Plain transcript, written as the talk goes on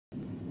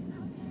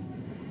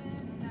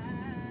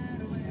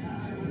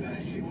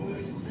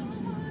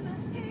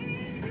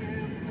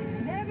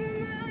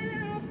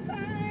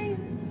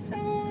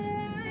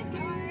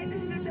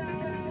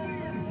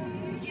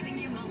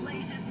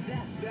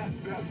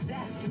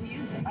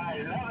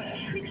I love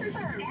it. This is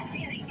our best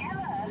music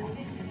ever.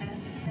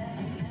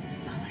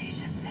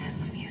 Malaysia's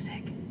best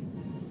music.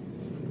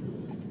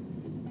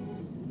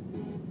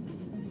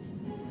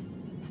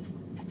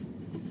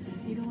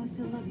 You know I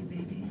still love you,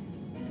 baby.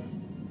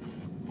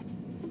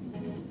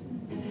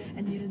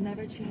 And you'll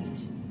never change.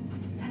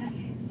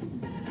 Hey.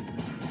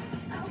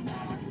 I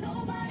want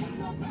nobody,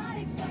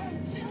 nobody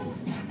but you.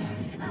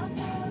 I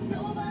want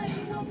nobody,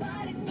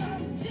 nobody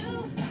but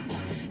you.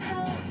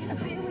 How can I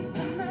be with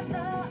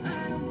another?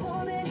 I don't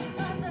want any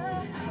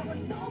other. I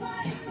want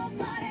nobody,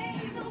 nobody,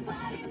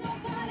 nobody,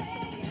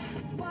 nobody.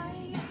 Why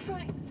are you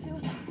trying to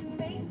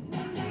make me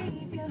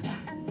leave you?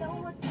 I know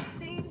what you're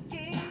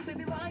thinking,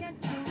 baby. Why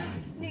aren't you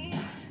listening?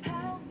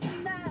 How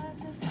can I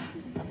just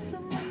love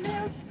someone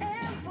else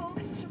and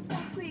forget you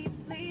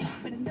completely?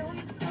 But I know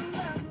you still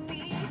love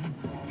me.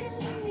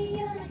 Telling me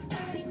you're not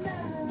good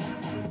enough.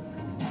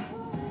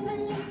 My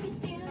love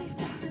with you is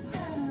just a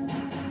done.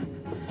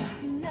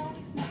 You know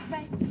it's not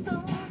right, so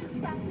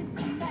stop and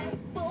come back,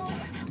 boy.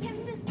 How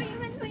can this be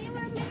when we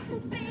were meant to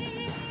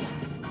be?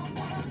 I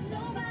want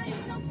nobody,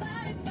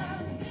 nobody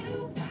but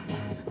you.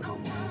 I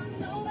want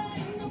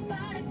nobody,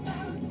 nobody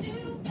but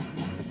you.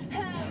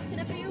 How can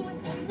I be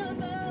with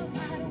another?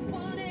 I don't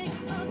want any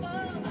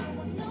other. I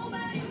want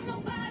nobody,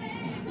 nobody,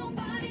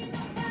 nobody,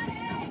 nobody.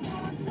 I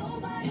want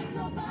nobody,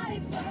 nobody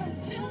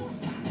but you.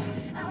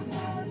 I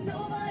want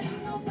nobody,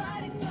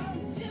 nobody but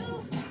you.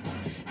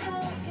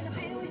 How can I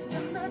be with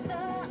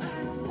another?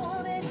 I don't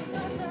want any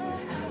other.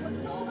 I want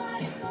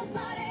nobody,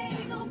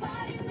 nobody,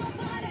 nobody,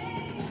 nobody.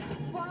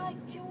 Why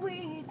can't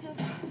we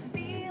just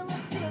be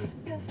like this?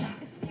 'Cause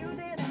it's you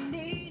that I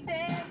need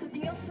and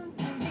nothing else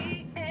until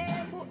the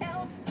end. Who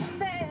else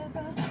can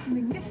ever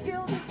make me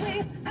feel the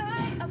way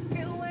I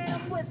feel when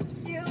I'm with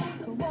you?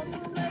 No one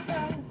will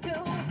ever do.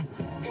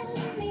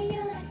 Telling me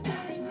you're not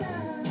good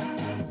enough.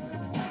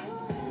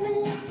 My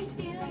love with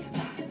you is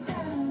just a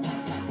done.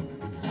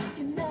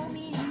 You know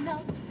me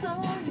enough, so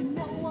you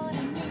know what I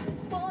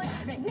need, boy.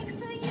 Right next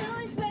to you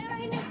is where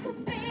I need to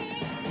be.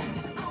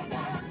 I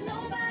want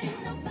nobody,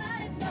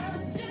 nobody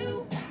but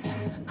you.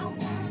 I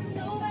want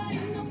nobody,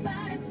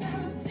 nobody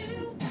but you.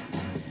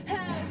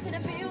 How can I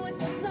be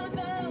with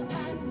another?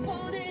 I don't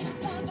want any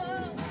other.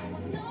 I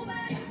want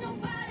nobody,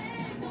 nobody,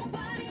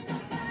 nobody,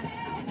 nobody.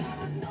 I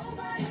want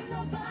nobody,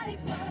 nobody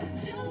but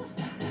you.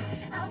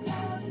 I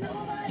want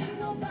nobody,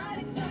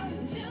 nobody but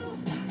you.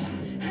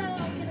 How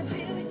can I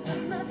be with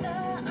another?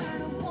 I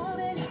don't want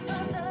any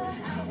other.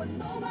 I want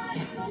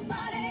nobody,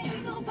 nobody,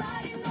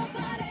 nobody,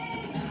 nobody.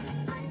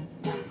 I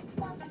don't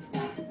want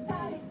nobody,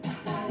 nobody.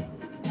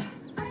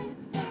 I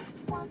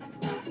don't want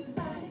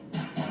nobody.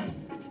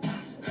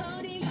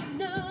 How do you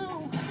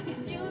know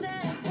it's you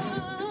that I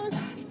want?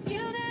 It's you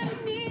that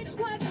I need.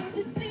 Why can't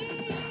you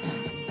see?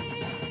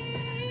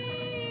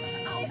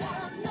 I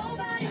want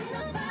nobody,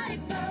 nobody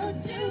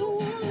but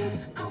you.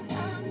 I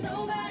want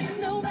nobody,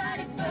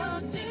 nobody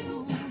but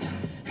you.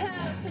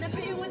 How can I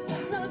be with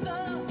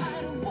another?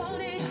 I don't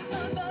want any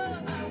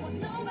other. I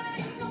want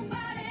nobody,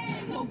 nobody,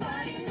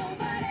 nobody,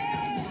 nobody.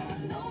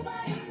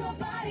 Nobody,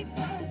 nobody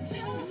but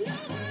you.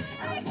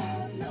 I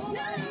want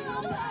nobody,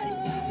 nobody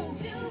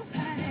but you.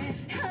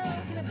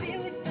 How can I be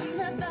with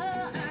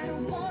another? I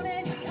don't want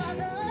any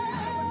other.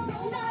 I want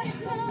nobody,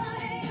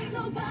 nobody,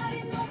 nobody,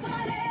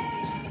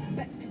 nobody.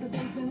 Back to the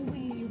days when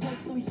we were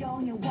so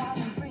young and wild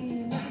and free.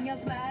 Nothing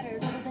else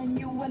mattered other than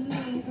you and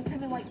me. So tell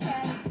me what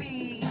can it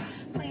be?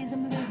 Please let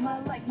me live my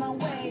life my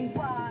way.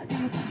 Why do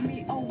you push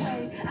me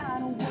away? I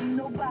don't want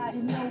nobody,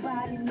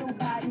 nobody,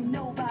 nobody,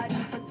 nobody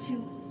but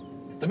you.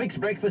 The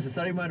Mixed Breakfast is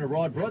Sariman and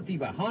Rod, brought to you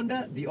by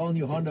Honda, the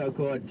all-new Honda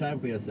Accord. Time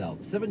for yourself.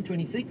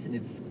 7:26, and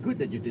it's good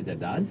that you did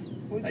that dance.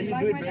 Would And you you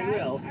like do it my very dance?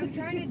 well. I'm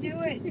trying to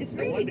do it. It's The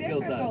really Wonder Girl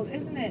difficult,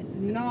 dance. isn't it?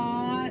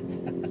 Not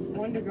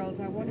Wonder Girls.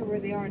 I wonder where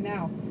they are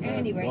now.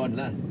 Anyway, Go on,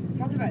 lah.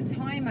 talking about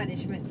time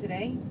management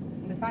today,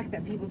 and the fact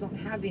that people don't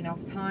have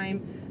enough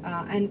time,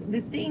 and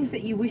the things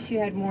that you wish you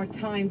had more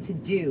time to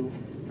do.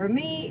 For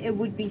me, it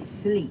would be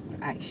sleep,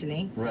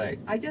 actually. Right.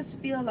 I just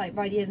feel like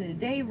by the end of the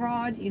day,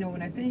 Rod, you know,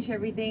 when I finish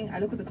everything, I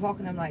look at the clock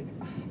and I'm like,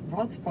 oh,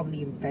 Rod's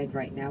probably in bed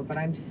right now, but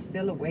I'm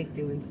still awake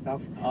doing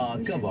stuff. Oh,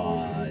 Wish come I had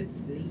more time on. to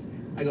sleep.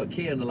 I got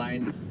Kay on the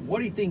line. What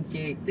do you think,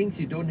 Kay? Things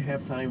you don't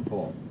have time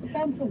for?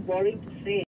 Sounds so boring to say.